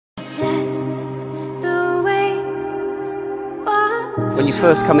When you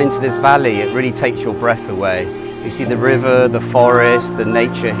first come into this valley, it really takes your breath away. You see the river, the forest, the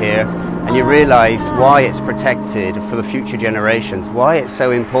nature here, and you realise why it's protected for the future generations, why it's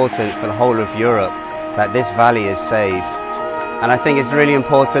so important for the whole of Europe that this valley is saved. And I think it's really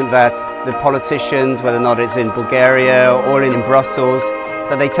important that the politicians, whether or not it's in Bulgaria or in Brussels,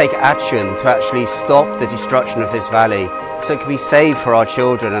 that they take action to actually stop the destruction of this valley so it can be saved for our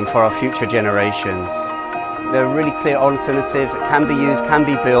children and for our future generations. There are really clear alternatives that can be used, can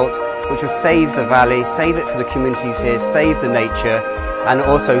be built, which will save the valley, save it for the communities here, save the nature, and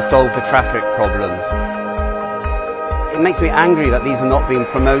also solve the traffic problems. It makes me angry that these are not being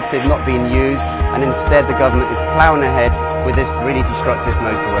promoted, not being used, and instead the government is ploughing ahead with this really destructive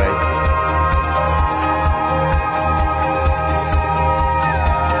motorway.